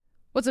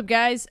What's up,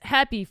 guys?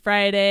 Happy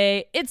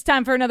Friday. It's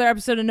time for another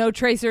episode of No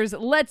Tracers.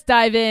 Let's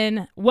dive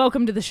in.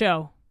 Welcome to the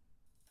show.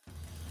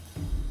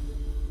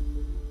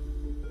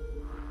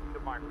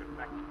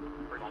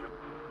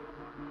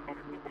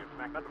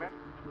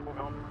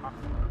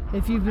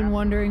 If you've been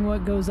wondering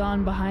what goes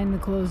on behind the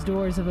closed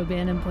doors of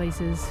abandoned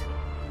places,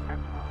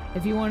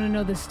 if you want to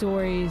know the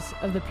stories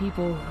of the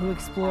people who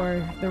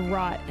explore the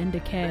rot and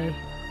decay,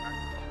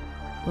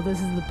 well,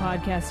 this is the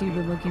podcast you've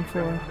been looking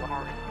for.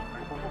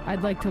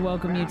 I'd like to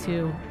welcome you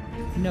to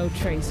No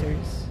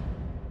Tracers.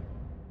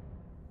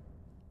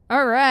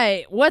 All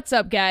right, what's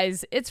up,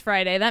 guys? It's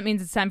Friday. That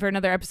means it's time for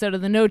another episode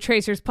of the No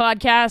Tracers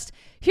podcast.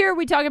 Here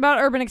we talk about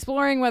urban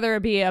exploring, whether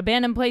it be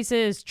abandoned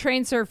places,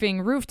 train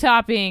surfing,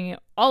 rooftoping,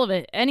 all of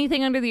it.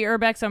 Anything under the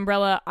Urbex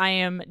umbrella, I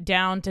am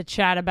down to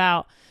chat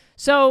about.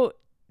 So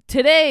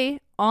today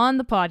on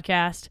the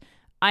podcast,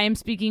 I am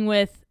speaking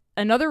with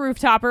another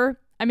rooftopper.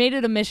 I made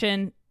it a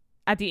mission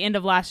at the end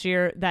of last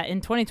year that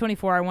in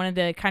 2024 I wanted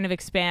to kind of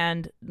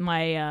expand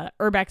my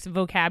Urbex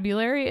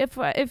vocabulary,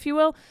 if you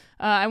will.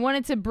 I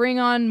wanted to bring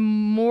on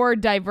more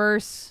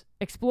diverse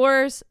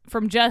explorers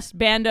from just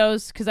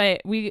bandos, because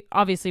we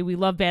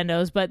love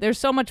bandos, but there's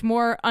so much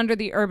more under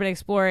the urban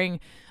exploring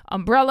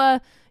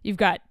umbrella. You've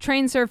got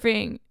train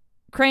surfing,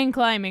 crane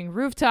climbing,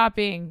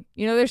 rooftoping.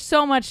 There's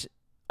so much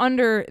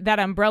under that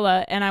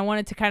umbrella, and I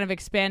wanted to kind of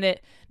expand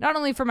it not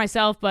only for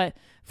myself but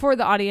for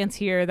the audience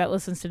here that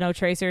listens to No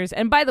Tracers.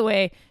 And by the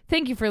way,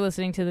 thank you for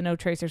listening to the No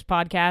Tracers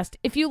podcast.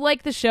 If you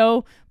like the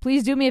show,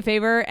 please do me a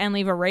favor and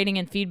leave a rating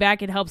and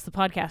feedback. It helps the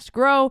podcast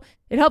grow.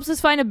 It helps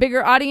us find a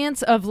bigger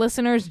audience of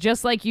listeners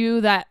just like you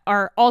that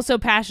are also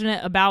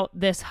passionate about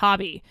this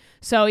hobby.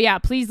 So yeah,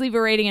 please leave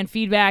a rating and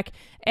feedback.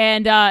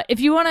 And if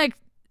you want to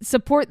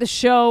support the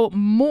show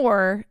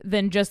more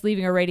than just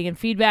leaving a rating and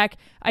feedback,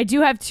 I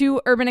do have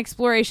 2 urban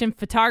exploration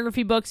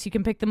photography books. You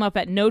can pick them up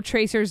at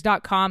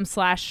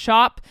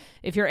notracers.com/shop.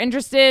 If you're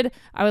interested,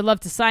 I would love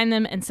to sign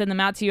them and send them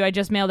out to you. I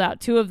just mailed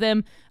out 2 of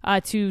them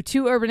to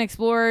 2 urban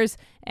explorers,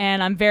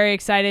 and I'm very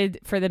excited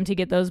for them to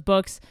get those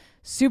books.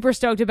 Super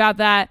stoked about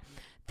that.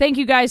 Thank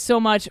you guys so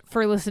much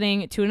for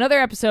listening to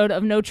another episode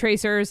of No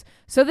Tracers.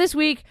 So this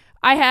week,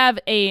 I have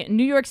a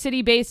New York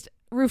City-based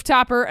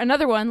rooftopper,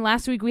 another one.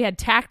 Last week we had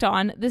Tact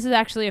on. This is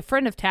actually a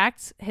friend of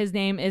Tact's. His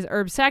name is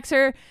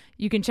Urbsexer.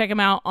 You can check him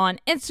out on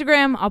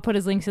Instagram. I'll put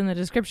his links in the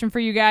description for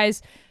you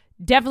guys.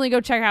 Definitely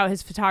go check out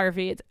his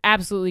photography. It's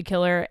absolutely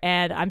killer,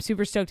 and I'm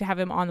super stoked to have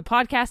him on the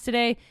podcast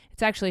today.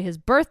 It's actually his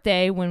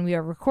birthday when we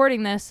are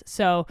recording this,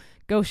 so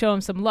go show him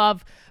some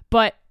love.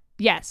 But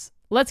yes,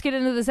 let's get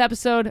into this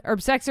episode.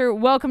 Urbsexer,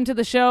 welcome to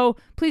the show.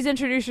 Please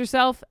introduce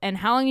yourself and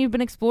how long you've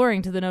been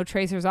exploring to the No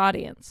Tracers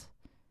audience.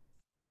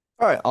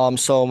 All right.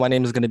 So my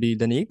name is gonna be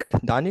Danik,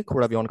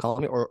 whatever you want to call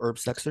me, or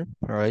Urbsexer.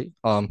 All right.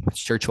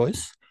 It's your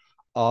choice.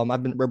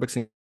 I've been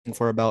Urbexing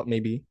for about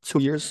maybe 2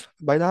 years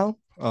by now.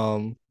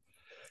 And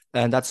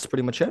that's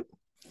pretty much it.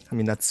 I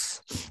mean,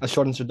 that's a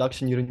short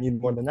introduction. You don't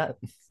need more than that.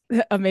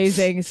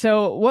 Amazing.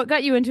 So what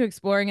got you into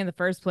exploring in the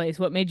first place?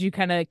 What made you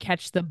kind of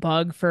catch the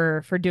bug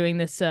for doing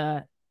this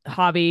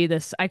hobby?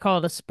 This, I call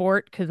it a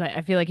sport, because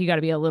I feel like you got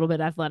to be a little bit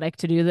athletic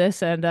to do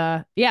this.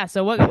 And yeah,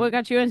 so what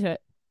got you into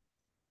it?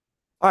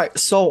 All right.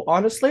 So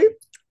honestly,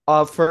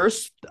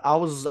 first I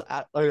was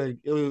at it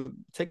was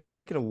taken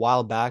a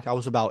while back. I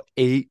was about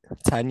 8,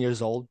 10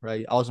 years old,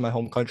 right? I was in my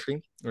home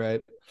country,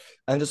 right?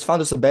 And just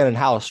found this abandoned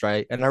house,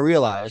 right? And I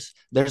realized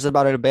there's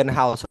about an abandoned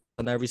house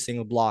on every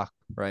single block,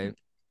 right?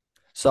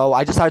 So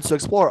I decided to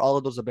explore all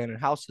of those abandoned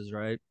houses,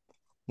 right?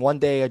 One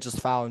day I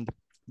just found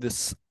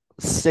this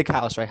sick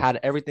house, right? Had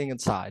everything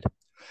inside.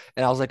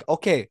 And I was like,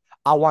 okay,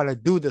 I want to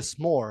do this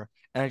more.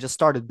 And I just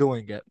started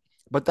doing it.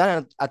 But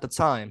then at the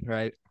time,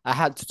 right, I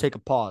had to take a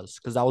pause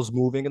because I was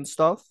moving and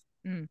stuff,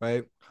 Mm.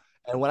 right?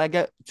 And when I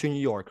get to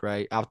New York,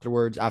 right,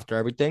 afterwards, after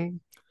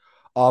everything,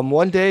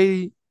 one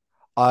day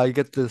I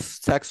get this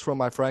text from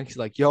my friend. He's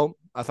like, yo,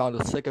 I found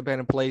a sick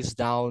abandoned place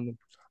down.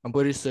 I'm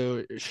pretty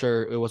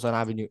sure it was on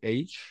Avenue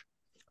H.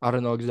 I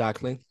don't know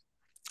exactly,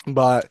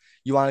 but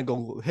you want to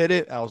go hit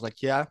it? I was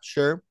like, yeah,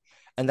 sure.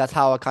 And that's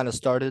how I kind of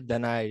started.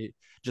 Then I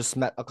just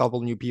met a couple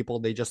new people.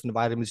 They just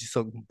invited me to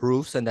some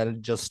roofs, and then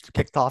it just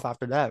kicked off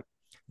after that.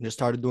 And just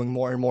started doing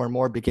more and more and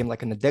more. It became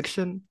like an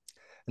addiction,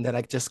 and then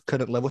I just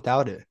couldn't live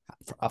without it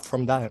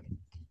from that.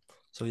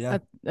 So yeah,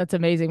 That's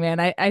amazing, man.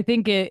 I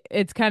think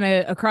it's kind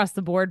of across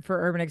the board for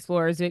urban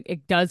explorers.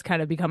 It does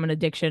kind of become an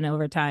addiction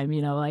over time.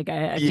 Like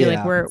I feel like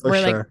yeah, for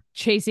we're like sure.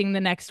 chasing the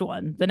next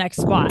one, the next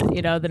spot,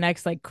 the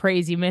next like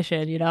crazy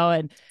mission,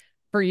 and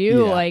for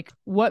you, Yeah. like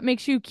what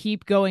makes you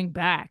keep going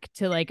back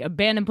to like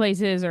abandoned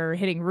places or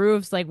hitting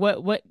roofs? Like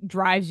what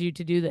drives you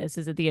to do this?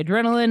 Is it the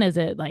adrenaline? Is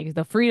it like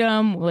the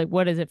freedom? Like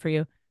what is it for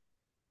you?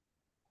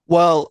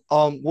 Well,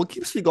 what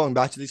keeps me going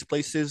back to these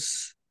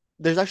places?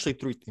 There's actually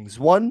 3 things.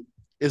 One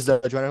is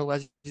the adrenaline,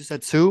 as you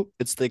said. 2,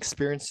 it's the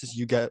experiences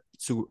you get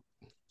to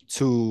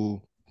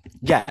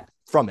get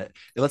from it.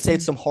 Let's say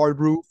it's Mm. some hard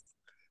roof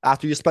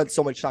after you spent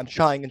so much time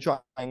trying and trying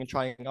and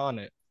trying on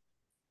it.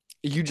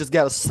 you just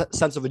get a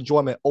sense of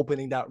enjoyment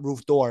opening that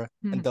roof door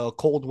Hmm. and the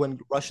cold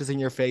wind rushes in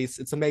your face.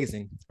 It's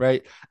amazing,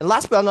 right? And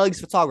last but not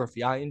least,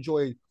 photography. I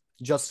enjoy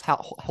just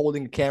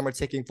holding the camera,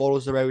 taking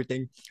photos of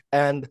everything,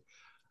 and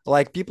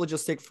like people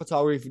just take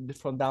photography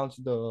from down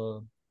to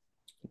the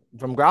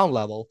from ground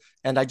level,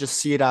 and I just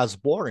see it as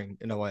boring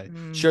in a way.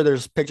 Mm. Sure,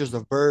 there's pictures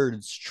of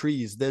birds,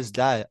 trees, this,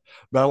 that,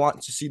 but I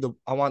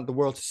want the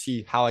world to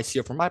see how I see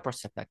it from my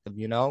perspective,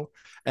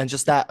 and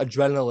just that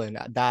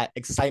adrenaline, that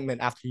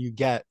excitement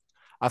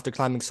after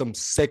climbing some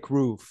sick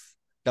roof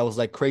that was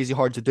like crazy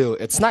hard to do.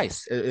 It's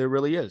nice. It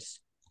really is.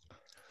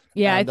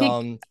 Yeah, I And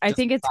think I just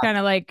think it's kind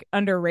of like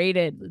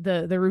underrated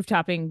the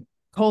rooftopping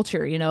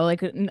culture,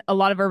 like a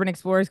lot of urban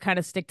explorers kind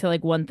of stick to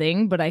like one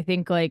thing, but I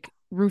think like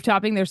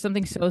rooftoping there's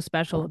something so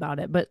special about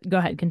it. But go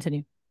ahead,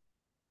 continue.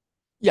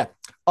 Yeah.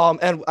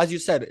 And as you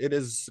said, it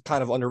is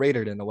kind of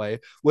underrated in a way,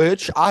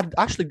 which I'd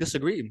actually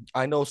disagree.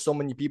 I know so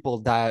many people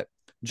that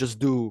just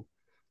do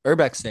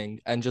urbexing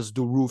and just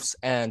do roofs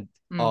and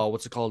Mm.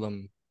 what's it called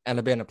and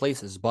abandoned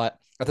places. But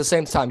at the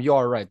same time, you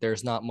are right.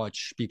 There's not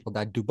much people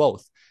that do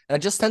both. And I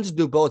just tend to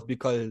do both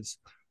because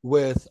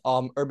with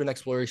urban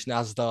exploration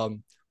as the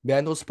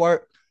vandals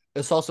part,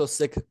 it's also a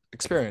sick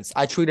experience.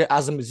 I treat it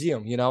as a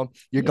museum, You're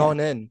Yeah. going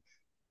in,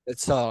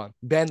 it's a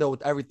bando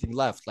with everything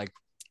left, like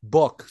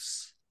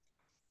books,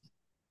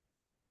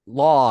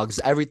 logs,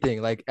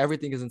 everything. Like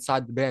everything is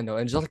inside the bando,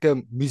 and just like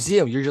a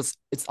museum,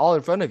 it's all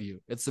in front of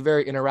you. It's a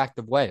very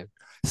interactive way.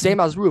 Mm. Same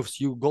as roofs.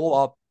 You go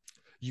up,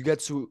 you get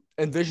to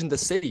envision the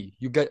city.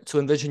 You get to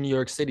envision New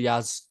York City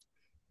as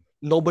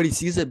nobody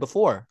sees it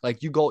before.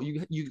 Like you go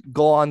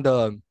on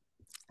the,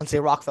 let's say,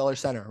 Rockefeller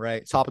Center,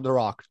 right? Top of the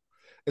rock.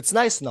 It's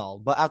nice and all,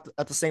 but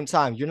at the same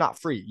time, you're not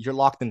free. You're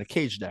locked in the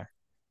cage there.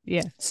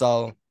 Yeah.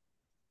 So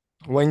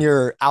when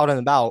you're out and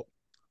about,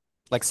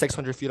 like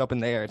 600 feet up in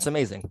the air, it's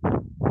amazing.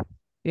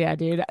 Yeah,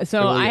 dude. It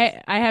So really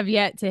is. I have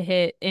yet to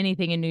hit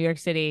anything in New York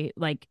City,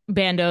 like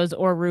bandos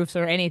or roofs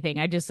or anything.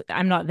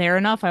 I'm not there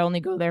enough. I only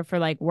go there for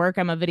like work.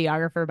 I'm a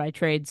videographer by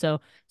trade, so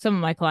some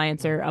of my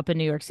clients are up in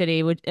New York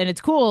City, which and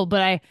it's cool,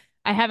 but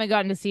I haven't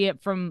gotten to see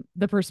it from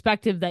the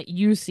perspective that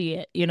you see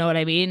it. You know what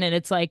I mean? And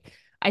it's like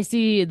I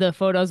see the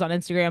photos on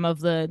Instagram of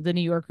the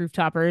New York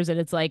rooftoppers, and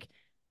it's like,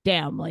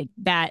 damn, like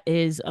that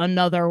is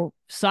another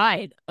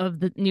side of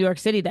the New York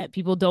City that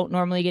people don't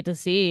normally get to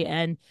see.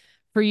 And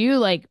for you,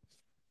 like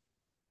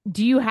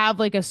do you have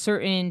like a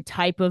certain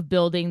type of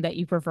building that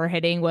you prefer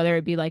hitting, whether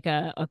it be like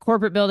a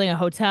corporate building, a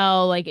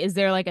hotel? Like, is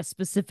there like a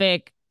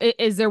specific,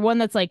 is there one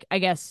that's like, I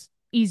guess,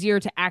 easier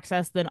to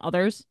access than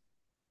others?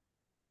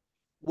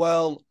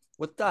 Well,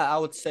 with that, I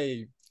would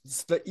say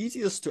it's the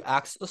easiest to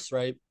access,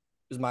 right?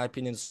 Is my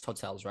opinion is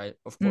hotels, right?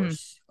 Of Mm.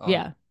 course.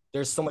 Yeah.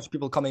 There's so much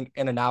people coming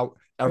in and out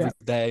Yeah. every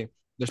day.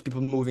 There's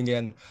people moving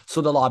in, so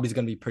the lobby is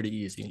gonna be pretty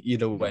easy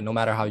either way, no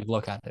matter how you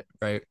look at it,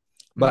 right?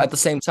 But Mm. at the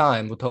same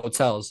time, with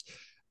hotels,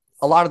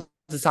 a lot of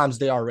the times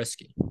they are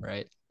risky,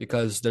 right?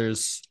 Because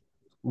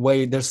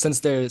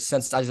since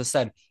as I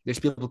said, there's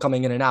people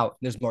coming in and out.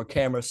 There's more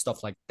cameras,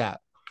 stuff like that.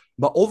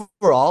 But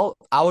overall,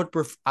 I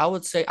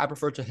would say I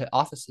prefer to hit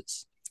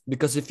offices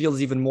because it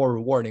feels even more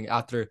rewarding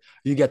after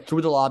you get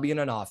through the lobby in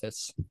an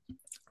office,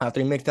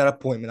 after you make that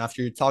appointment,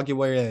 after you talk your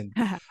way in,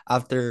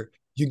 after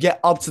you get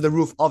up to the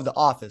roof of the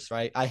office,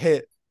 right? I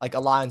hit like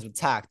aligns with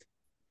tact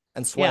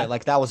and Yeah. sway.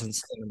 Like that was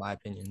insane in my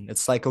opinion.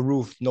 It's like a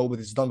roof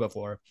nobody's done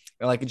before,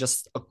 and like it's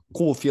just a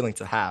cool feeling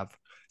to have.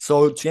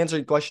 So to answer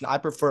your question, I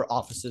prefer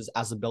offices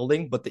as a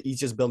building, but the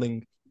easiest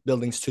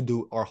buildings to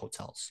do are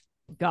hotels.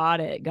 Got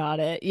it.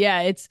 Got it.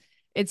 Yeah.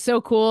 It's so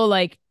cool.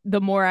 Like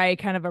the more I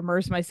kind of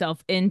immerse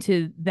myself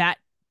into that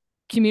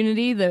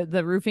community,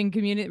 the roofing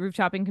community,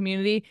 rooftoping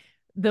community,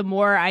 the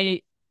more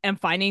I am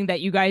finding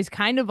that you guys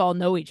kind of all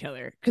know each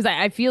other. Because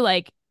I feel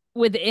like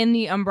within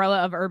the umbrella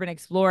of urban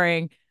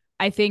exploring,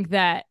 I think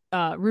that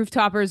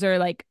rooftoppers are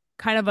like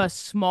kind of a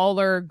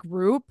smaller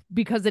group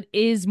because it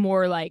is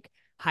more like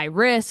high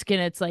risk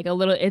and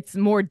it's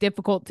more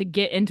difficult to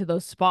get into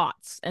those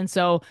spots. And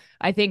so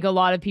I think a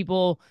lot of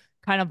people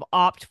kind of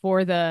opt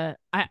for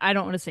I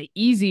don't want to say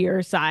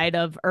easier side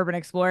of urban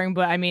exploring,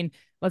 but I mean,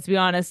 let's be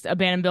honest,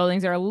 abandoned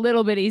buildings are a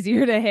little bit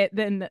easier to hit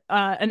than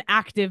an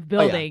active Oh yeah,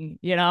 building,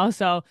 you know?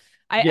 So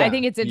I yeah,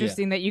 think it's yeah.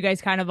 interesting that you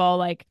guys kind of all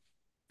like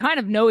kind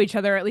of know each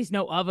other, or at least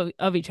know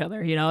of each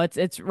other, you know?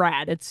 It's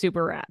rad. It's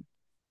super rad.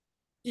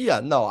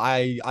 Yeah, no,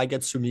 I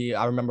get to me.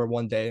 I remember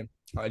one day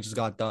I just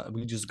got done.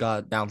 We just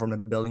got down from the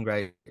building,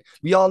 right?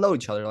 We all know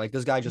each other. Like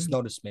this guy just Mhm.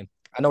 noticed me.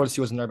 I noticed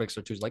he was an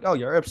Urbexer too. He's like, "Oh,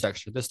 you're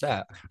Urbsexer, this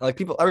that." Like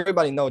people,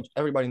 everybody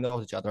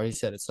knows each other. He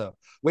said it's a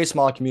way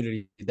smaller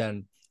community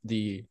than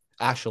the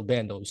actual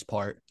bandos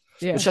part,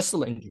 Yeah. which I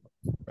still enjoy,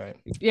 right?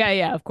 Yeah,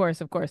 yeah, of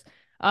course, of course.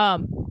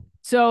 Um,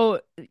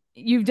 so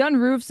you've done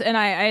roofs, and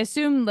I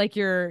assume like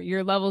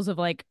your levels of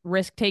like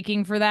risk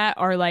taking for that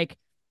are like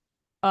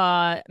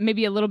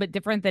maybe a little bit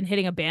different than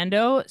hitting a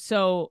bando.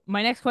 So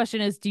my next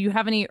question is, do you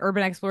have any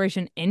urban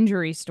exploration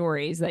injury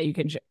stories that you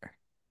can share?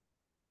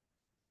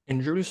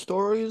 Injury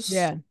stories?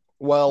 Yeah.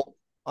 Well,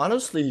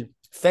 honestly,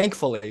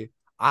 thankfully,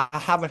 I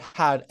haven't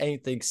had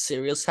anything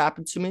serious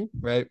happen to me,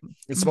 right?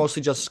 It's Mhm.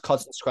 mostly just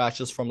cuts and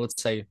scratches from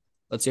let's say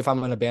if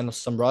I'm in a band with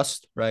some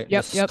rust, right?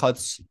 Yep, Just yep.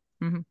 cuts,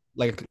 Hmm.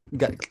 like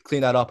get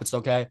clean that up. It's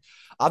okay.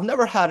 I've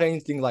never had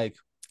anything like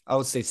I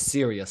would say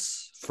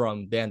serious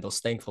from vandals,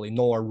 thankfully,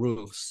 nor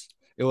roofs.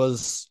 It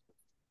was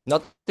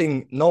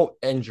nothing, no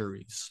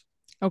injuries.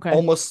 Okay.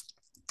 Almost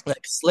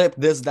like slip,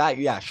 this, that,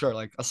 yeah, sure,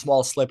 like a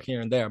small slip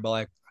here and there, but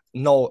like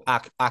no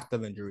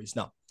active injuries.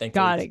 No,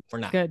 thankfully Got it. for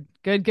now. Good,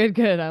 good, good,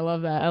 good. I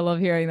love that. I love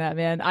hearing that,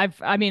 man.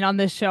 I mean, on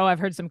this show, I've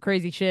heard some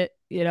crazy shit,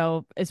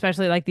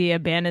 especially like the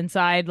abandoned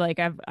side.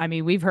 I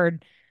mean, we've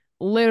heard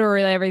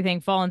literally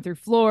everything falling through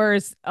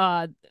floors,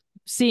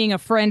 seeing a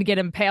friend get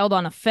impaled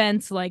on a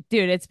fence. Like,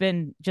 dude, it's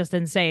been just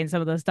insane,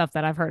 some of the stuff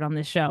that I've heard on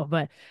this show.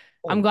 But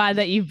I'm Holy glad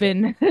that you've shit.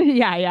 been,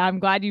 yeah, yeah, I'm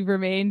glad you've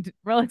remained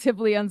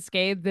relatively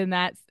unscathed in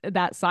that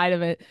side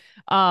of it.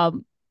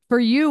 Um, for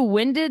you,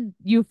 when did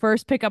you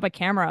first pick up a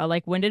camera?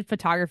 Like, when did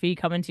photography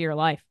come into your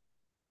life?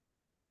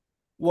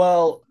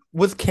 Well,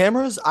 with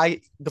cameras,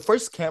 I the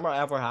first camera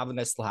I ever have and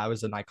I still have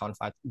is a Nikon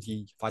 5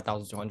 D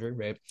 5200,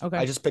 right? Okay.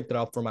 I just picked it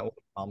up from my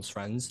mom's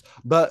friends.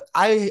 But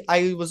I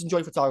was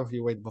enjoying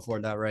photography way before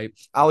that, right?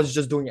 I was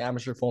just doing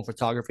amateur phone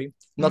photography, Mm,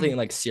 nothing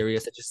like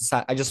serious.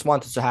 I just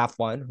wanted to have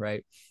fun,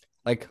 right?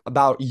 Like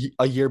about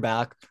a year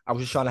back, I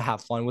was just trying to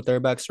have fun with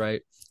Urbex,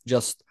 right?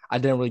 Just I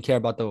didn't really care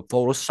about the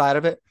photo side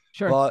of it.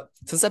 sure. But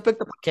since I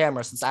picked up a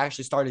camera, since I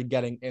actually started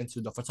getting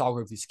into the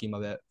photography scheme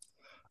of it,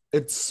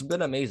 it's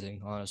been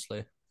amazing, honestly.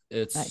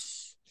 Nice.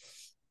 It's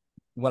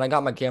when I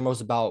got my camera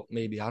was about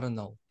maybe I don't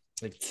know,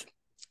 like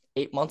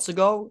 8 months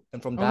ago,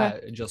 and from Okay.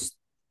 that it just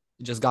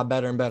got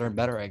better and better and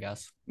better, I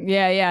guess.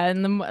 Yeah, yeah,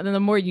 and the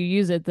more you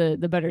use it, the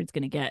better it's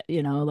gonna get.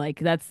 Like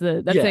that's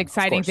the Yeah, of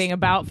exciting thing course.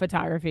 about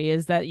photography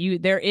is that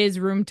there is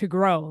room to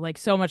grow, like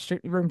so much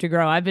room to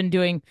grow. I've been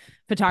doing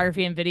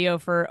photography and video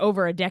for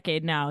over a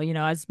decade now,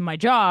 as my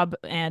job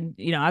and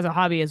as a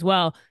hobby as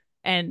well.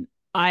 And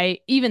I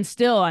even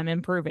still I'm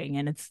improving,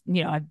 and it's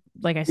I've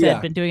like I said Yeah,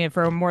 been doing it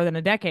for more than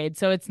a decade,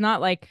 so it's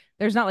not like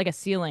there's not like a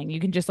ceiling. You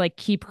can just like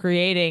keep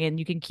creating, and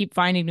you can keep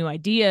finding new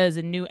ideas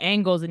and new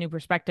angles and new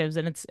perspectives,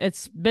 and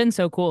it's been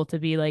so cool to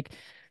be like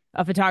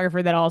a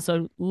photographer that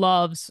also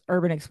loves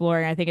urban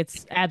exploring. I think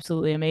it's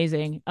absolutely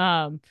amazing.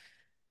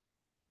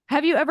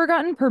 Have you ever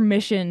gotten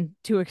permission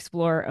to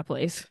explore a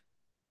place?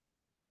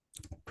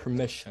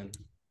 permission.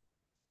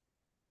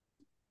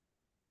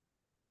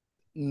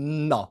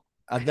 No,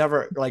 I've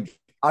never like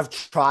I've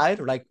tried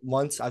like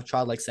once I've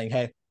tried like saying,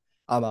 "Hey,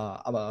 I'm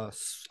a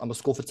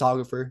school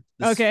photographer.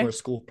 This is for Okay. a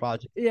school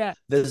project. Yeah.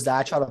 This is that."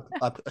 I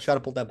try to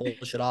pull that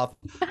bullshit off.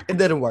 It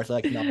didn't work.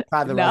 Like no,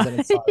 private No.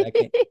 residence. Sorry, I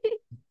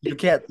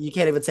can't. You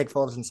can't even take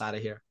photos inside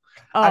of here.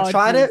 I Oh,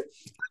 tried geez. it.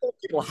 I know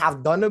people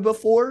have done it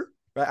before,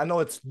 right? I know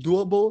it's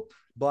doable,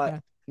 but Yeah.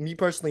 me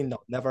personally, no,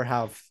 never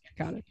have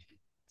Got it.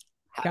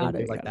 had Got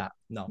anything it. like Got it. that.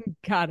 No.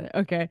 Got it.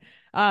 Okay.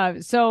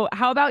 So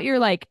how about your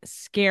like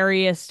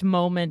scariest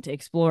moment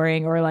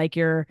exploring or like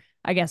your,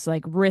 I guess,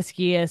 like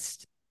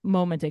riskiest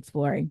moment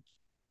exploring?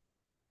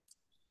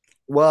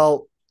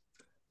 Well,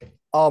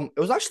 it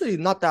was actually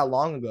not that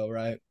long ago,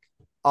 right?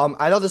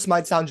 I know this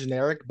might sound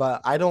generic,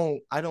 but I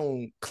don't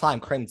climb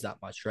cranes that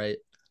much, right?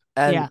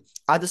 Yeah. And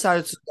I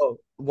decided to go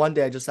one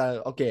day. I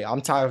decided, okay,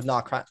 I'm tired of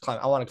not climb.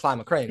 I want to climb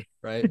a crane,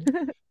 right?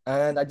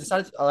 And I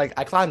decided like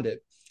I climbed it,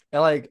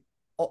 and like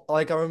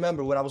I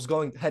remember when I was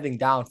going heading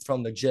down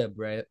from the gym,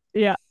 right?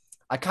 Yeah.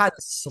 I kind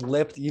of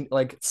slipped,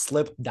 like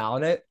slipped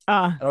down it,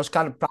 Uh, and I was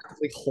kind of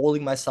practically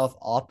holding myself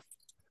up,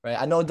 right?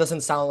 I know it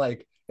doesn't sound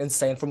like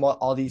insane from what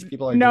all these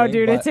people are no, doing,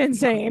 dude, it's but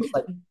insane.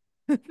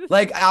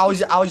 like I was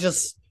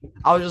just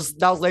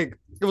that was like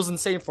it was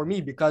insane for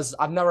me because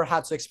I've never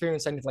had to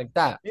experience anything like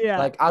that. Yeah.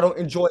 Like I don't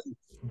enjoy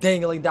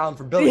dangling down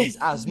for buildings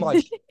as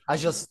much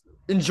as just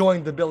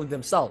enjoying the building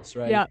themselves,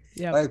 right? Yeah.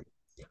 Yeah. Like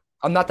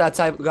I'm not that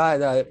type of guy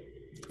that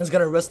is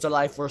gonna risk their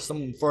life for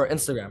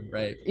Instagram,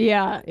 right?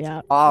 Yeah.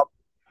 Yeah. Um,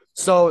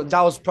 so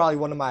that was probably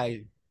one of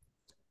my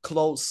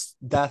close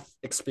death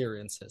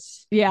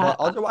experiences. Yeah. But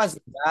otherwise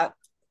than that,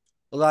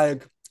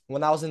 like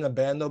when I was in the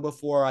band though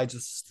before, I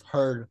just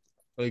heard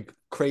like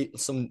create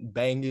some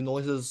banging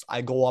noises.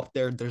 I go up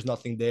there, there's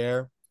nothing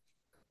there.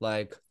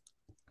 Like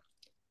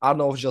I don't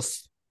know if it's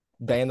just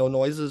bando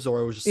noises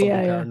or it was just something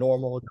Yeah. Yeah.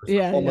 paranormal. There was a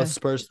Yeah. Yeah. homeless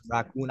person,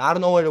 raccoon. I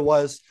don't know what it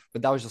was,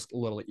 but that was just a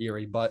little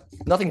eerie, but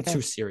nothing Yeah.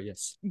 too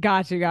serious.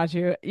 Got you, got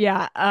you.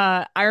 Yeah.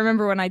 I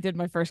remember when I did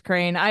my first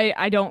crane.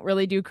 I don't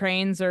really do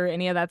cranes or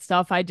any of that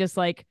stuff. I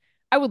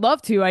would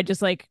love to. I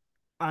just like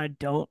I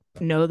don't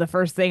know the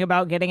first thing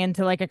about getting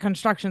into like a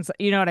construction,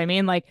 you know what I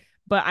mean? Like,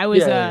 but Yeah,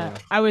 yeah, yeah.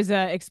 I was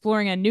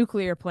exploring a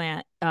nuclear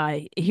plant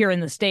here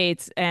in the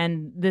States,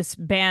 and this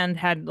band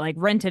had like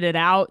rented it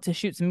out to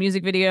shoot some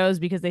music videos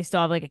because they still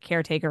have like a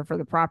caretaker for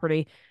the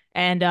property.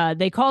 And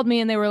they called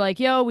me and they were like,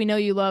 "Yo, we know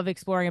you love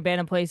exploring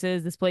abandoned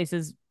places. This place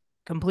is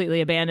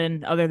completely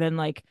abandoned other than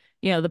like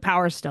the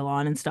power's still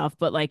on and stuff,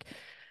 but like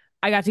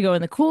I got to go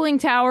in the cooling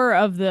tower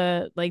of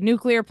the like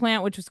nuclear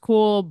plant, which was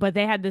cool, but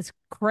they had this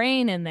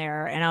crane in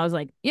there and I was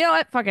like, you know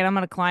what, fuck it, I'm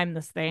gonna climb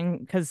this thing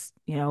because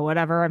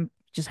whatever, I'm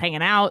just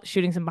hanging out,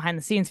 shooting some behind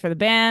the scenes for the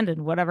band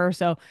and whatever.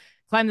 So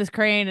climbed this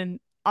crane, and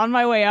on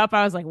my way up,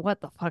 I was like,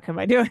 what the fuck am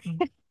I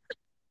doing?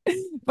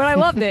 But I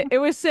loved it. It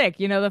was sick.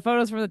 The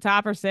photos from the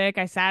top are sick.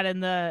 I sat in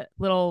the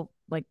little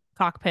like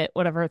cockpit,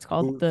 whatever it's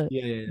called, Booth. the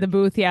Yeah, yeah, the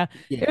booth. Yeah,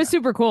 it was yeah.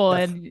 super cool,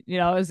 That's and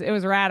it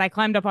was rad. I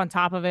climbed up on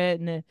top of it,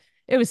 and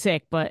it was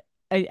sick. But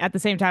at the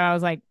same time, I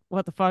was like,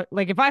 what the fuck?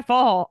 Like if I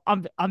fall,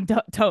 I'm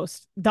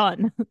toast,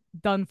 done,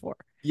 done for.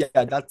 yeah.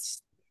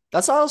 That's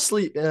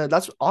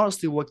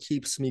honestly what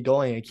keeps me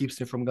going. It keeps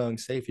me from going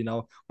safe.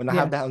 When I Yeah.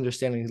 have that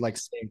understanding, like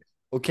saying,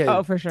 Oh,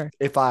 okay, for sure.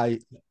 if I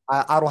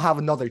don't have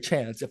another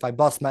chance. If I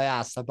bust my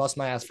ass, I bust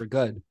my ass for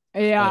good.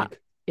 Yeah. Like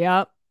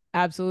Yep.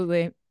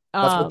 Absolutely.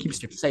 that's what Um.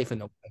 keeps you safe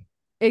in a way.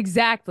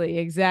 Exactly.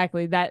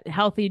 Exactly. That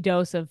healthy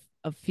dose of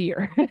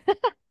fear,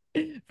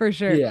 for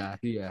sure. Yeah,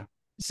 yeah.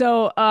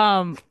 So,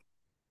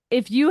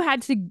 if you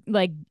had to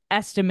like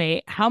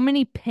estimate how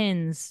many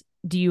pins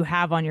do you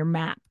have on your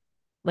map,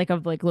 like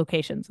of like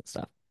locations and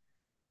stuff,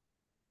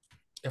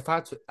 If I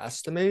had to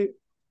estimate,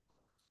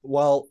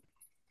 well,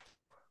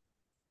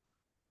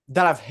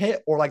 that I've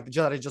hit or like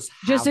that I just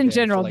just have in there for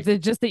general, like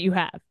just that you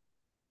have.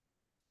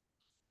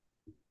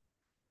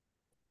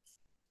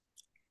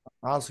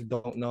 I honestly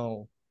don't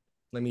know.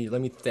 Let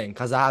me think,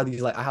 because I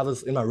have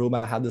this in my room.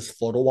 I have this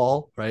photo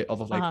wall, right,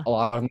 of like Uh-huh. a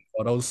lot of my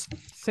photos.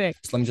 Sick.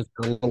 So let me just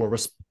get a little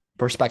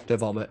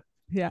perspective of it.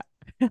 Yeah.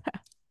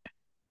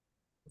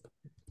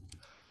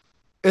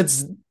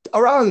 It's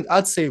around,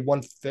 I'd say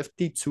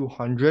 150,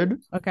 200.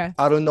 Okay.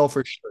 I don't know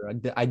for sure.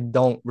 I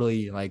don't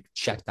really like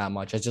check that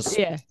much. I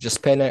Yeah.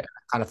 just pin it,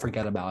 kind of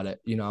forget about it,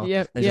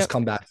 Yep. and just Yep.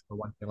 come back to the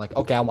one thing. Like,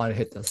 okay, I want to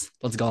hit this.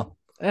 Let's go.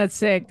 That's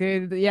sick,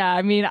 dude. Yeah,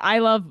 I mean, I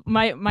love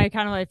my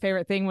kind of my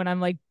favorite thing when I'm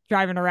like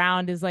driving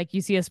around is like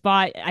you see a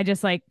spot, I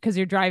just like because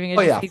you're driving, I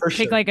Oh just yeah, take, for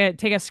take sure. like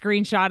take a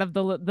screenshot of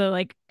the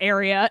like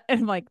area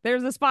and I'm like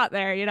there's a spot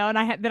there, and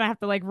then I have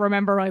to like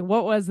remember like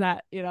what was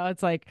that,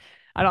 it's like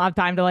I don't have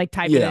time to like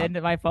type it Yeah,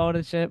 into my phone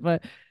and shit,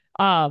 but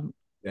um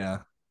yeah,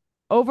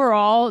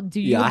 overall,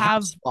 do you yeah. I have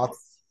have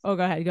spots. oh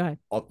go ahead.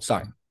 Oh,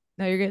 sorry.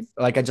 No, you're good.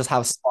 Like I just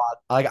have spot.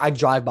 Like I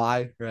drive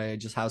by, right? I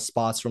just have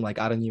spots from like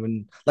I don't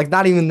even like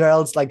not even there.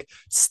 It's like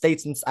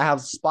states, and I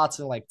have spots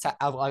in like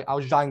I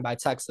was driving by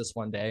Texas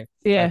one day,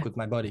 Yeah, like with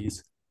my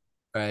buddies,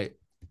 right?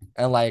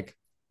 And like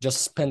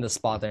just pin the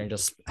spot there and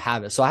just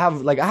have it. So I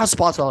have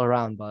spots all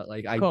around, but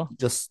like I cool.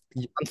 just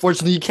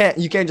unfortunately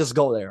you can't just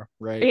go there,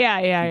 right? Yeah,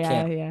 yeah, You yeah,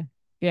 can't. yeah.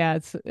 Yeah,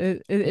 You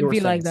it'd were be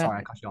saying like that. sorry,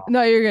 I cut you off.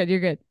 No, you're good. You're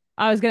good.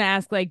 I was gonna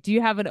ask, like, do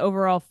you have an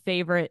overall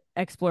favorite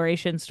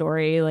exploration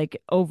story,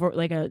 like over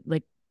like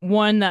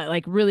one that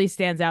like really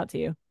stands out to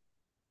you?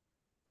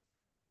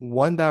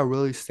 One that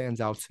really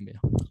stands out to me.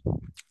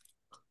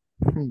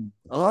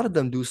 A lot of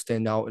them do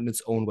stand out in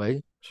its own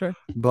way, Sure.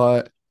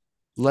 but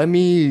let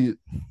me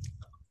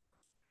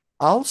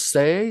I'll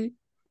say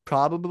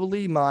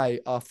probably my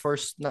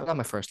first, not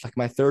my first, like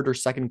my third or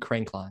second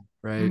crane climb,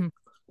 right? Hmm.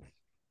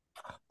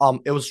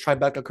 It was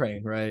Tribeca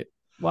crane, right?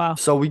 Wow.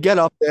 So we get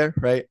up there,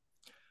 right?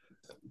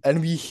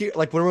 And we hear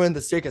like when we were in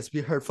the circus,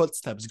 we heard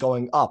footsteps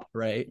going up,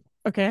 right?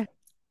 Okay.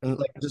 And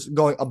like just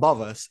going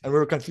above us. And we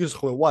were confused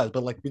who it was,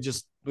 but like we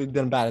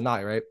didn't bat an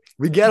eye, right?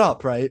 We get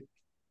up, right?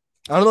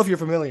 I don't know if you're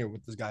familiar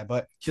with this guy,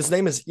 but his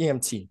name is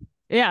EMT.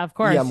 Yeah, of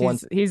course. EM one,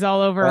 He's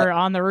all right? over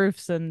on the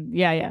roofs and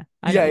yeah, yeah.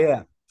 I Yeah, know.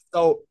 yeah.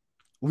 So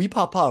we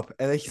pop up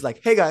and then he's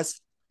like, "Hey guys,"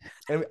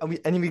 and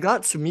we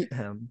got to meet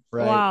him,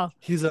 right? Wow.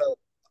 He's a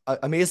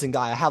amazing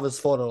guy. I have his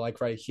photo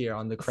like right here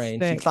on the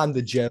crane. He Sick. climbed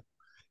the gym.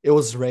 It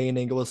was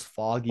raining. It was Oh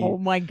foggy.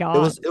 my It God.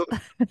 was it,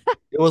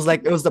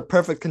 it was the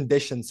perfect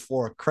conditions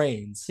for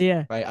cranes,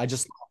 Yeah. right? I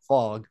just love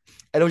fog,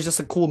 and it was just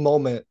a cool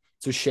moment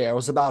to share. It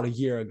was about a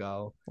year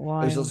ago.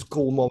 It was Wild. just a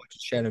cool moment to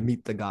share and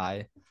meet the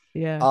guy.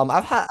 Yeah.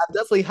 I've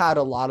definitely had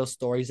a lot of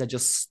stories that's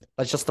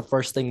just the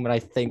first thing when I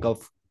think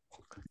of,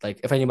 like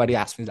if anybody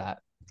asks me that.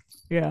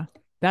 Yeah.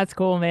 That's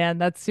cool, man.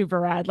 That's super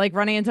rad. Like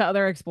running into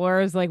other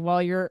explorers, like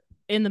while you're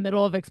in the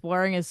middle of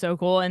exploring is so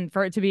cool. And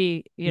for it to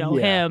be,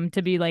 Yeah, him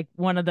to be like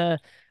one of the,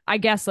 I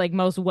guess, like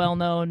most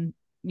well-known,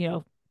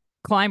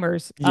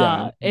 climbers,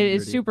 yeah, in the it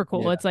is community. super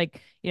cool. Yeah, It's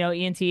like,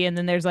 ENT, and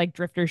then there's like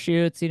drifter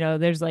shoots,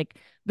 there's like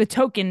the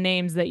token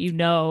names that you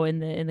know in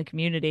the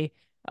community.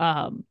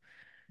 Um,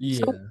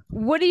 so yeah.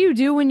 what do you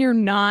do when you're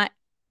not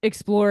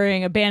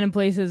exploring abandoned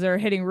places or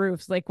hitting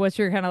roofs? Like what's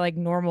your kind of like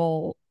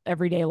normal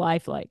everyday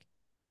life like?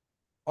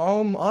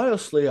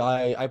 Honestly,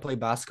 I play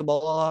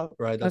basketball a lot,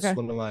 right? That's Okay.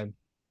 one of my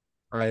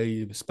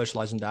I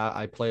specialize in that.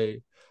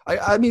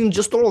 I mean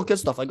just normal kid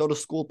stuff. I go to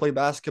school, play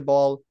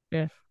basketball,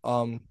 Yeah.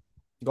 um,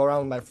 go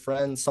around with my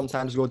friends,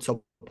 sometimes go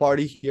to a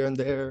party here and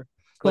there.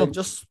 Like Cool.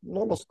 just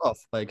normal stuff.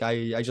 Like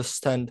I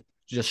just tend to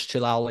just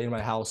chill out in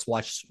my house,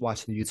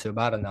 watching YouTube.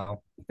 I don't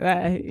know.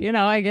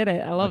 I get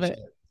it. I love Watch it.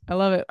 it. I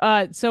love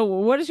it. So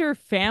what does your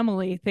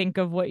family think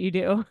of what you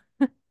do?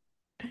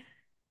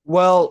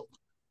 Well,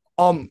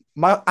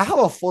 I have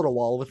a photo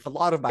wall with a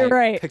lot of my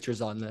Right.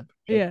 pictures on it.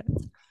 Right? Yeah.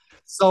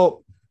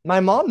 So my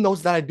mom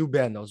knows that I do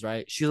bandos,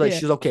 right? She's like, Yeah.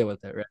 she's okay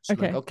with it, right? She's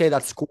like, Okay. okay,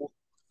 that's cool.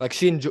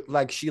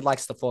 Like she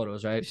likes the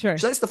photos, right? Sure.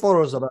 She likes the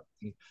photos of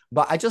everything.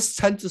 But I just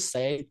tend to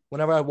say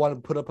whenever I want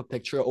to put up a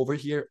picture over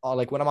here, or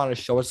like when I'm on a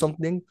show or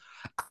something,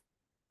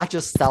 I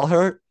just tell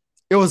her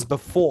it was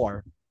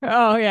before,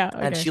 Oh yeah.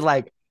 and Okay. she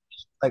like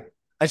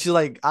and she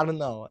like I don't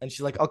know, and she's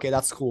like, okay,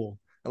 that's cool.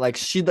 And like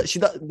she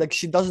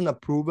doesn't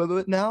approve of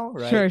it now,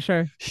 right? Sure.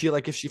 Sure. She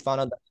like if she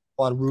found out that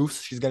on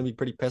roofs, she's gonna be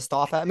pretty pissed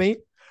off at me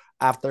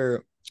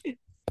after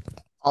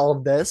all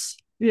of this,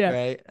 Yeah.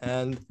 right?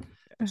 And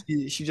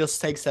she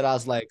just takes it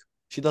as like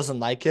she doesn't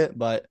like it,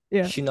 but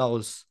Yeah. she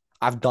knows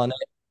I've done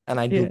it and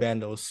I do Yeah.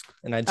 vandals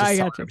and I I just tell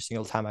got her you. every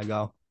single time I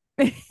go.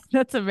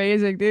 That's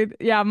amazing, dude.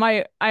 Yeah,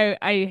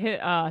 I hit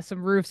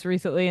some roofs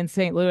recently in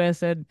St.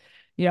 Louis, and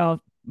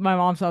my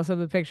mom saw some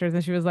of the pictures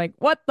and she was like,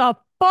 "What the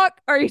fuck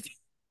are you?"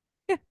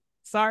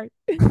 Sorry,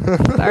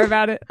 sorry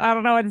about it. I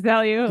don't know what to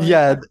tell you. Like,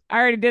 Yeah, I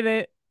already did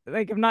it.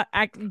 Like, I'm not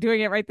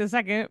doing it right this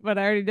second, but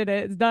I already did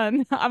it. It's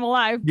done. I'm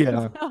alive.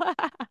 yeah,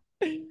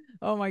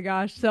 Oh my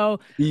gosh. So, uh,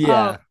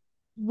 yeah.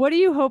 what do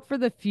you hope for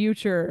the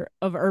future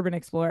of urban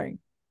exploring?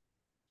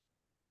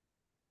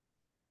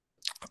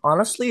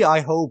 Honestly,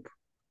 I hope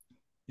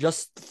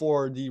just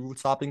for the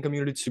roots hopping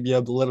community to be a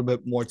little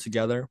bit more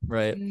together,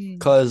 right? Mm.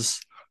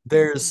 Because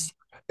there's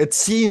it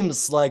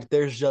seems like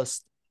there's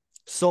just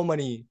so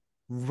many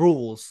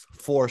rules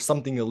for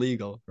something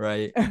illegal,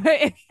 right?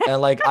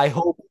 And like I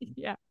hope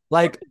Yeah,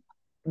 like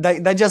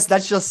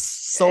that's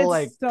just so it's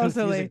like so confusing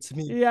silly. to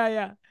me. Yeah,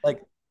 yeah,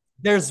 Like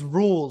there's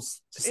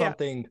rules to yeah.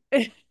 something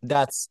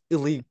that's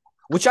illegal,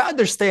 which I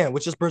understand,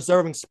 which is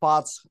preserving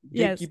spots,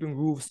 Yes. gatekeeping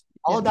roofs.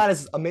 All Yeah. of that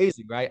is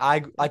amazing, right?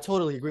 I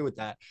totally agree with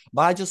that.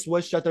 But I just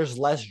wish that there's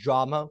less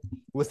drama Oh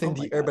within my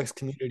the God. urbex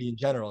community in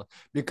general. Yeah.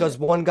 Because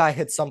one guy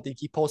hit something,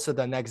 he posted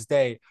the next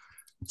day.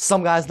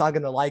 Some guy's not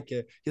gonna like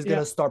it. He's Yeah.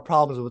 gonna start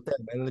problems with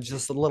them, and it's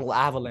just a little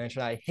avalanche.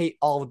 And I hate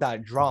all of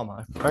that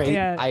drama. Right?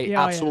 Yeah. I Yeah. Oh,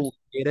 yeah. absolutely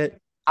hate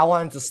it. I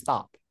want it to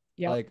stop.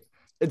 Yep. Like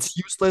it's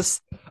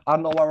useless. I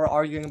don't know why we're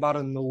arguing about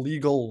an Yeah.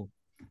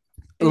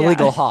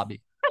 illegal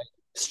hobby.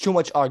 It's too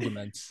much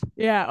arguments.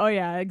 Yeah. Oh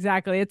yeah,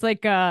 exactly. It's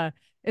like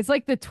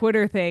the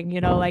Twitter thing,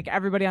 like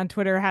everybody on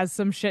Twitter has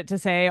some shit to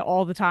say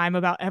all the time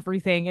about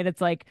everything. And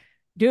it's like,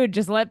 dude,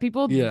 just let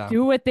people Yeah.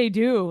 do what they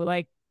do.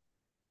 Like,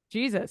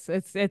 Jesus.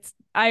 It's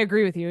I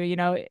agree with you.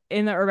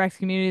 In the Urbex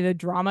community, the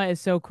drama is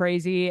so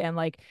crazy. And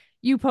like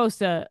you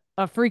post a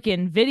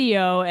freaking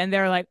video and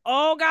they're like,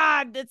 oh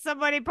God, did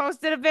somebody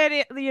posted a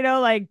video?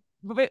 Like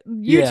Yeah.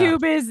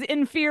 YouTube is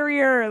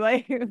inferior.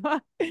 Like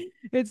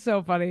it's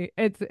so funny.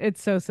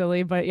 It's so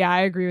silly. But yeah,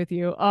 I agree with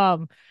you.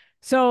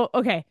 So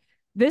okay.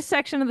 This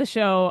section of the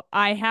show,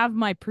 I have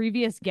my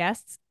previous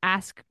guests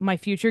ask my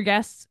future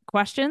guests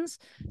questions.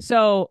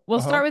 So we'll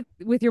Uh-huh. start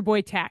with your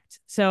boy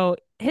Tact. So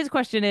his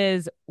question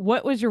is,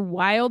 what was your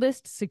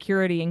wildest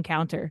security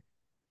encounter?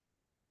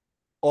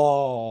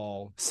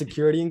 Oh,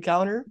 security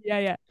encounter? Yeah,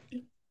 yeah.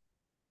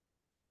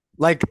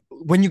 Like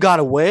when you got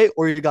away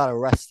or you got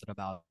arrested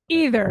about it?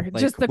 Either,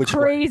 Like just the which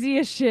one?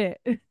 craziest shit.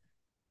 All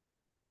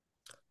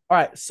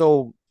right.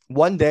 So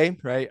one day,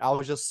 right, I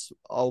was just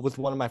with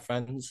one of my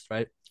friends,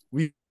 right?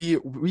 We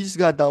just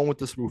got done with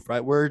this roof,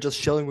 right? We're just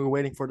chilling. We're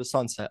waiting for the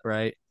sunset,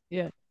 right?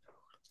 Yeah.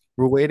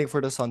 We're waiting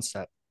for the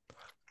sunset.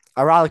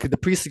 Ironically, the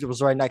precinct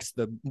was right next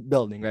to the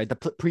building, right? The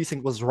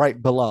precinct was right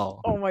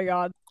below, Oh my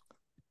God.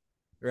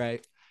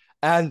 right?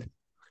 And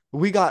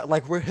we got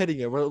like we're hitting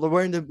it.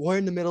 We're in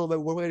the middle of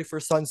it. We're waiting for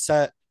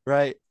sunset,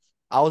 right?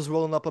 I was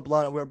rolling up a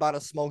blunt. And we're about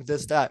to smoke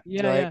this that,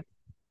 Yeah, right? yeah.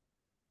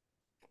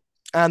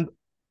 And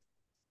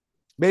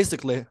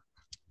basically,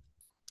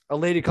 a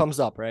lady comes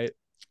up, right?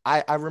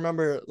 I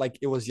remember like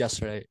it was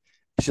yesterday.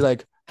 She's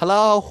like,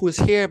 "Hello, who's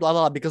here?" Blah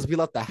blah. Because we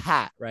left the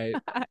hat, right?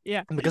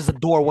 Yeah. And because the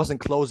door wasn't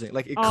closing,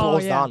 like it Oh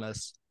closed yeah. on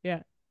us.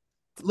 Yeah.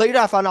 Later,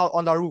 I found out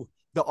on the roof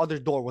the other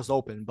door was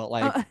open, but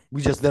like Uh,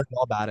 we just didn't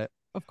know about it.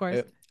 of course.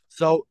 Right?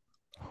 So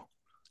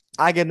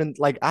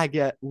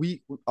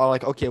we are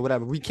like, okay,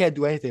 whatever. We can't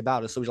do anything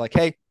about it. So we're like,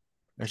 hey,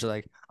 and she's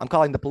like, I'm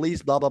calling the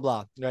police, blah blah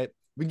blah. Right?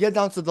 We get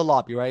down to the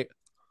lobby, right?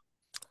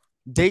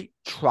 They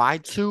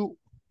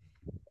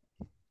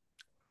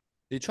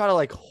try to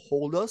like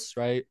hold us,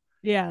 right?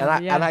 Yeah, And I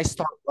and yeah. I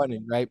start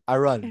running, right? I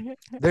run.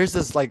 There's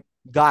this like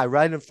guy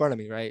right in front of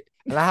me, right?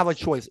 And I have a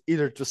choice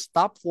either to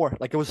stop for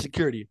like it was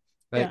security,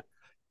 Yeah. right?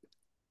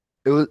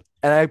 It was,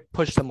 and I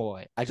pushed them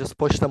away. I just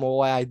pushed them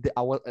away.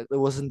 I was, it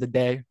wasn't the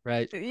day,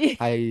 right?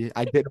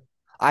 I did,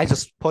 I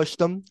just pushed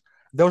them.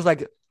 There was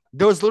like,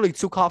 there was literally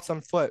two cops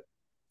on foot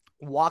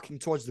walking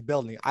towards the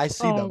building. I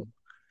see Oh, them.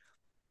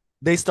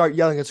 They start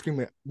yelling and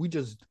screaming. We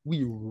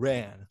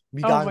ran.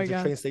 We oh got my into the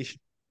God. train station,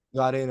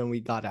 got in, and we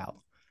got out.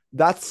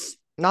 That's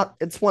not.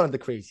 It's one of the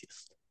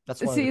craziest.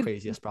 That's one of the See,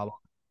 craziest, probably.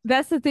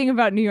 that's the thing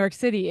about New York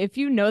City. If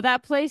you know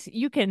that place,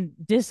 you can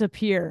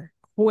disappear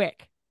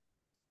quick.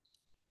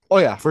 Oh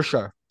yeah, for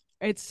sure.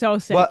 It's so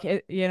sick. But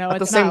at the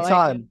It's same not like,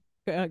 time,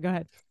 go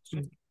ahead.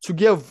 to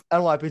give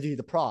NYPD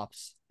the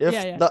props, Yeah, if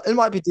yeah. the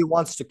NYPD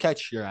wants to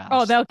catch your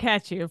Oh, ass, they'll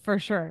catch you for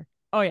sure.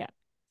 Oh yeah.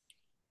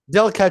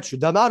 they'll catch you.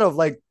 The amount of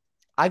like,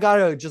 I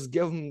gotta just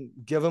give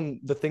them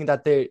the thing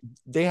that they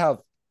have.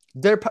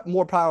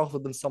 more powerful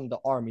than some of the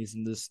armies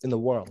in the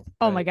world,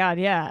 Oh my right? God,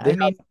 yeah. They I have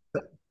mean,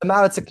 the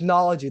amount of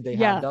technology they have,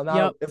 yeah, the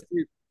amount yep. of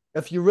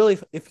if you really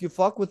if you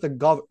fuck with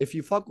the if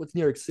you fuck with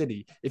New York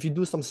City, if you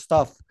do some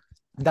stuff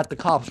that the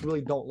cops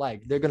really don't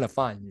like, they're gonna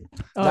find you.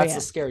 Oh That's the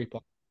yeah. scary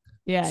part.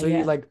 Yeah, So you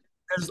yeah. like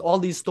there's all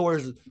these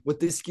stores with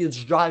these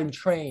kids driving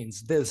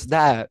trains, this,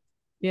 that.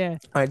 Yeah.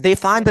 All right, they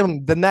find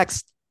them the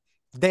next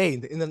day,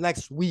 in the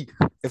next week,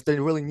 if they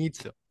really need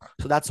to.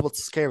 So that's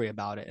what's scary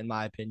about it, in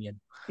my opinion.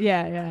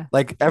 Yeah, yeah.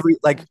 Like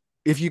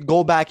if you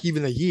go back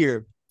even a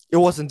year, it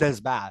wasn't this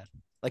bad.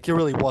 Like it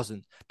really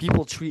wasn't.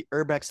 People treat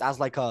Urbex as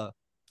like a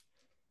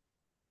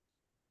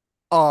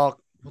uh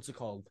what's it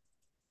called?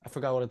 I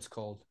forgot what it's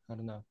called. I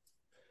don't know.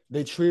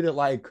 They treat it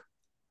like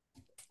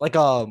like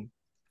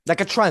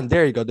a trend.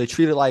 There you go. They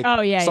treat it like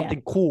Oh yeah, yeah.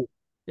 something cool.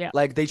 Yeah.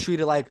 Like they treat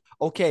it like,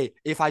 okay,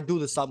 if I do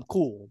this, I'm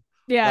cool.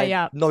 Yeah, Like,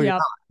 yeah. no, you're Yep.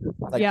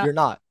 not. Like, Yeah. you're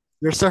not.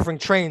 You're surfing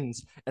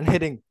trains and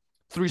hitting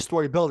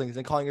 3-story buildings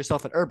and calling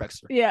yourself an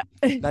urbexer. Yeah.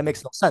 That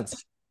makes no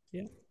sense.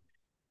 Yeah.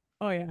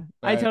 Oh yeah.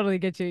 I Right. totally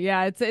get you.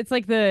 Yeah, it's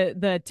like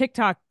the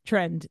TikTok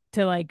trend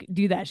to like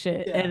do that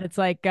shit. And Yeah. it's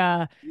like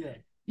Yeah.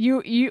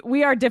 you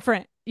we are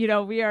different.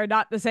 We are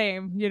not the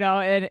same,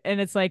 and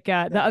it's like the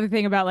Yeah. other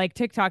thing about like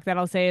TikTok that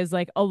I'll say is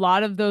like a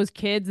lot of those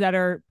kids that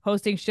are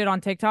posting shit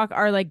on TikTok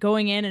are like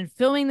going in and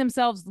filming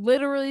themselves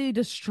literally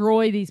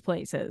destroy these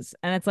places.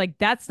 And it's like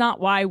that's not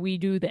why we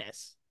do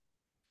this.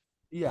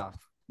 Yeah.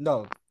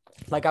 No.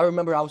 Like I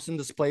remember I was in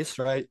this place,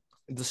 right?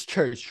 In this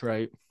church,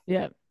 right?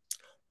 Yeah.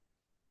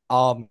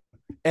 Um,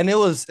 and it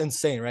was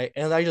insane, right?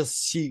 And I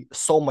just see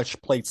so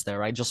much plates there,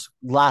 right? Just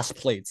glass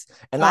plates.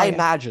 And Oh I yeah.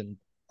 imagine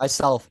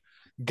myself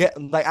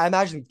I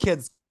imagine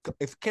kids,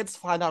 if kids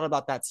find out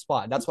about that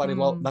spot, Mm,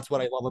 that's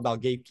what I love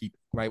about gatekeep,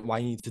 right? Why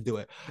you need to do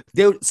it.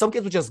 Some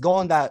kids would just go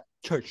in that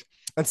church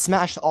and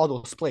smash all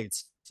those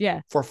plates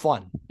yeah. for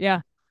fun.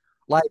 Yeah.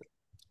 Like,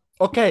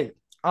 okay,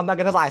 I'm not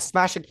gonna lie,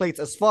 smashing plates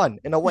is fun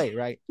in a way,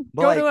 right?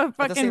 But Go to like a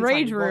at the fucking same time,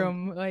 rage you're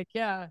going room. Like,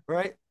 yeah.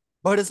 right?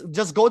 But it's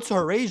just go to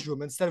a rage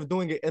room instead of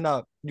doing it in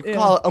a you could Yeah.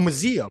 call it a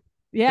museum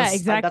Yeah,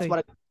 because that's exactly. what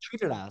I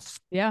treat it as.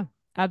 Yeah,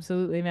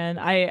 absolutely, man.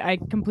 I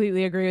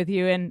completely agree with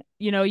you. And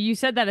you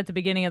said that at the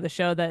beginning of the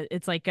show that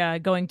it's like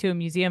going to a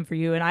museum for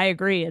you, and I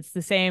agree. It's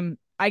the same.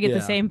 I get the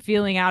Yeah, same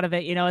feeling out of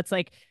it. It's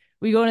like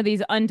we go into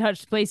these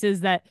untouched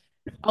places that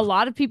a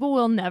lot of people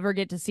will never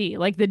get to see,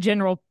 like the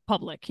general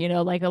public.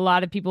 Like a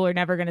lot of people are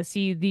never going to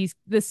see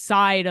this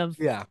side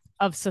yeah,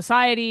 of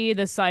society,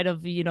 this side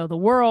of the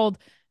world.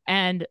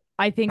 And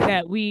I think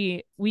that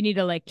we need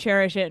to like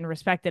cherish it and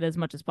respect it as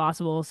much as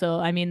possible. So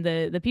I mean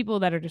the people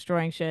that are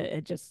destroying shit,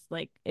 it just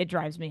like it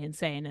drives me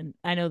insane. And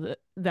I know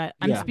that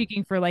I'm yeah.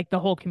 speaking for like the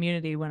whole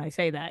community when I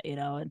say that.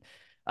 And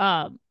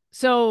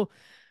so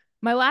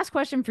my last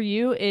question for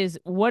you is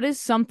what is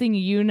something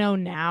you know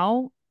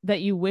now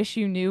that you wish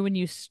you knew when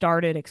you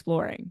started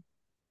exploring?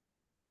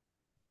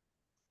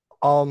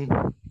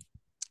 Um,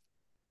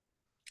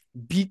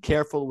 be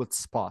careful with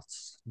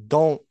spots.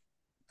 Don't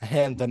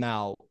hand them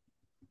out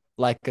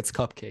like it's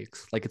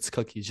cupcakes, like it's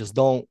cookies. Just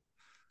don't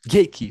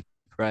gatekeep,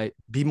 right?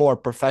 Be more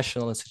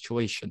professional in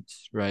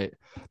situations, right?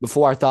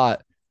 Before I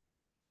thought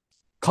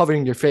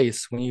covering your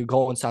face when you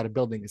go inside a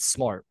building is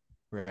smart,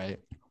 right?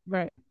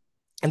 Right.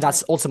 And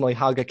that's ultimately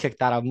how I get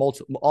kicked out of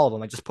all of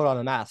them. I just put on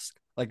a mask,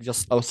 like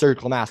just a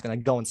surgical mask, and I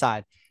go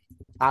inside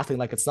acting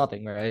like it's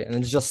nothing, right? And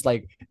it's just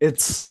like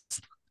it's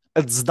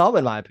dumb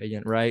in my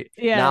opinion, right?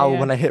 Yeah, Now yeah.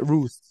 when I hit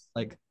roosts,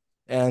 like,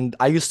 and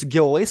I used to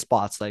give away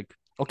spots, like,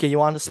 okay, you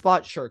want a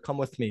spot? Sure, come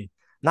with me.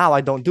 Now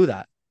I don't do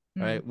that,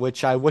 Mm. right?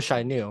 Which I wish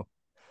I knew.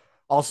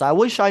 Also, I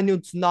wish I knew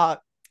to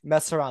not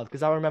mess around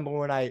because I remember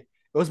when it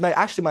was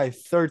my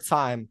third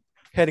time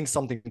hitting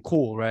something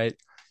cool, right?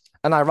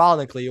 And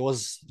ironically, it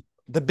was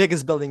the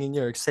biggest building in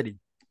New York City.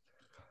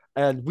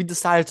 And we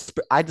decided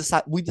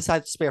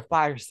to spray a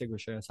fire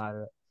extinguisher inside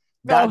of it.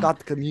 That Oh, got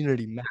the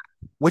community mad,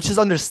 which is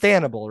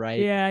understandable, right?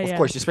 yeah, Of yeah.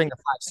 course, you're spraying a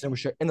fire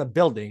extinguisher in a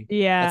building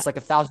Yeah. that's like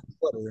 1,000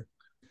 footer,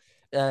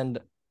 and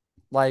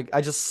like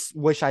I just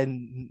wish I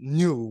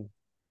knew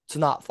to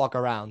not fuck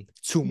around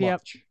too Yep.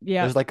 much.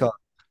 Yep.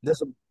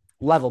 There's a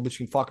level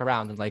between fuck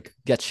around and like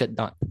get shit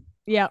done.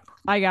 Yep,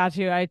 I got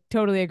you. I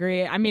totally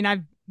agree. I mean,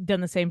 I've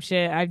done the same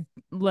shit. I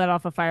let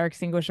off a fire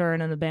extinguisher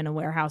in an abandoned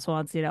warehouse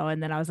once,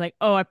 and then I was like,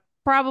 oh, I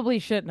probably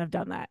shouldn't have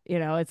done that.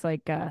 It's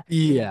like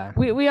Yeah,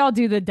 we all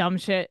do the dumb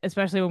shit,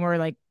 especially when we're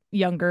like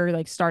younger,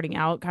 like starting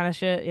out kind of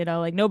shit,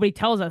 like nobody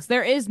tells us.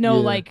 There is no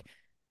yeah, like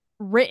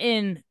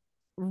written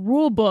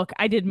rule book.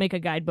 I did make a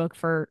guidebook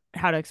for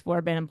how to explore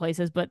abandoned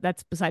places, but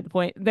that's beside the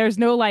point. There's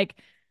no like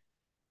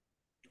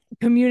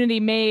community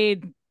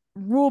made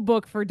rule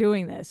book for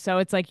doing this. So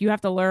it's like you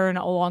have to learn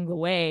along the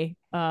way.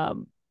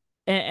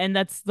 And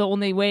that's the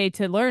only way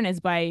to learn is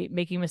by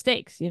making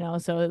mistakes.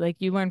 So like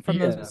you learn from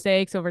those yeah,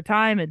 mistakes over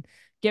time and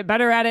get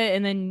better at it,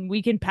 and then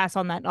we can pass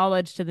on that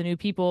knowledge to the new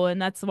people.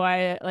 And that's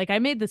why like I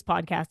made this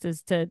podcast,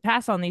 is to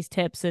pass on these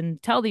tips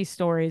and tell these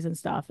stories and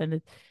stuff.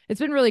 And it's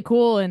been really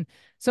cool. And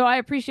so I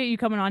appreciate you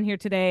coming on here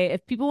today.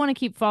 If people want to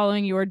keep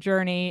following your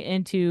journey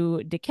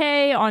into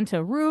decay,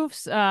 onto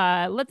roofs,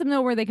 let them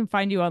know where they can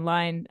find you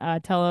online.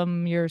 Tell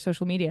them your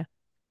social media.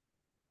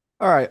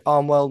 All right.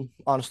 Well,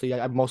 honestly,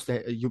 I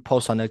mostly you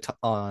post on it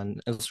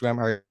on Instagram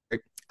or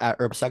at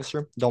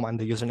Urbsexer. Don't mind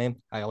the username.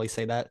 I always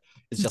say that.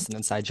 It's just an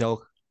inside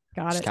joke.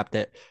 Got Just it. kept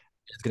it.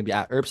 It's gonna be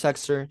at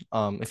Urbsexer.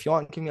 If you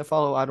want, give me a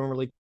follow. I don't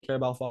really care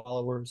about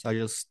followers. I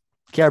just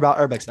care about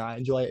Urbex now. I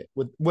enjoy it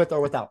with or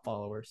without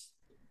followers.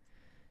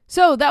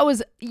 So that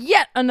was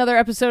yet another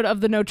episode of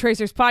the No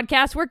Tracers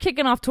podcast. We're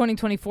kicking off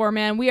 2024,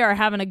 man. We are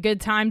having a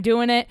good time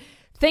doing it.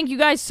 Thank you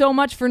guys so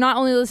much for not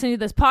only listening to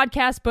this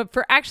podcast, but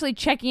for actually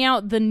checking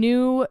out the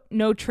new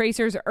No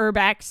Tracers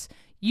Urbex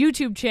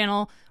YouTube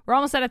channel. We're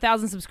almost at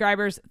 1,000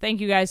 subscribers. Thank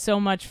you guys so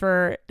much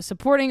for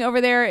supporting over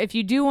there. If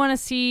you do want to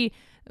see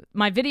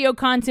my video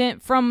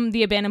content from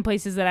the abandoned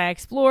places that I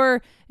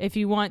explore, if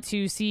you want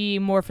to see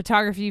more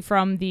photography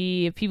from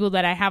the people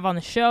that I have on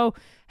the show,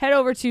 head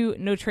over to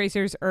No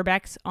Tracers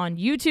Urbex on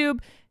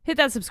YouTube. Hit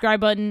that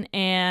subscribe button,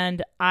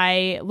 and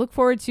I look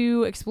forward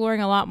to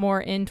exploring a lot more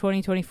in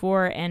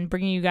 2024 and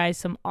bringing you guys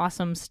some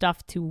awesome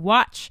stuff to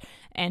watch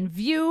and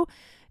view.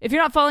 If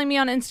you're not following me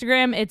on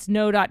Instagram, it's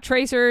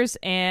no.tracers,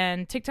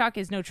 and TikTok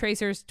is no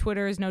tracers,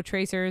 Twitter is no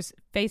tracers,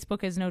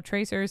 Facebook is no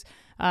tracers.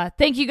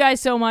 Thank you guys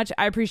so much.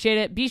 I appreciate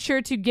it. Be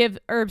sure to give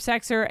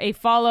Urbsexer a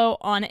follow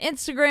on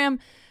Instagram.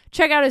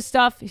 Check out his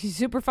stuff. He's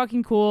super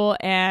fucking cool,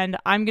 and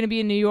I'm going to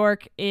be in New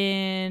York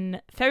in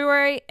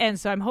February, and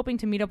so I'm hoping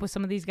to meet up with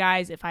some of these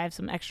guys if I have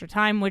some extra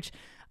time, which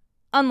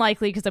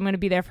unlikely because I'm going to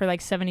be there for like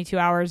 72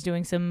 hours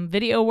doing some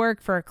video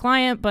work for a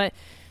client, but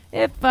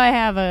if I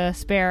have a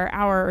spare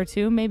hour or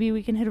two, maybe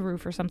we can hit a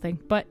roof or something.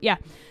 But yeah,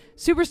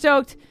 super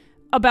stoked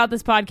about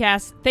this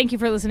podcast. Thank you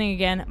for listening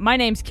again. My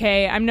name's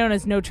Kay. I'm known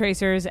as No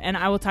Tracers, and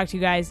I will talk to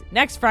you guys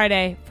next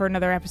Friday for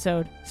another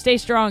episode. Stay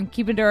strong,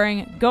 keep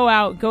enduring, go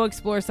out, go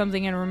explore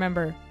something, and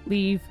remember,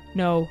 leave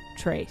no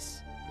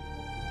trace.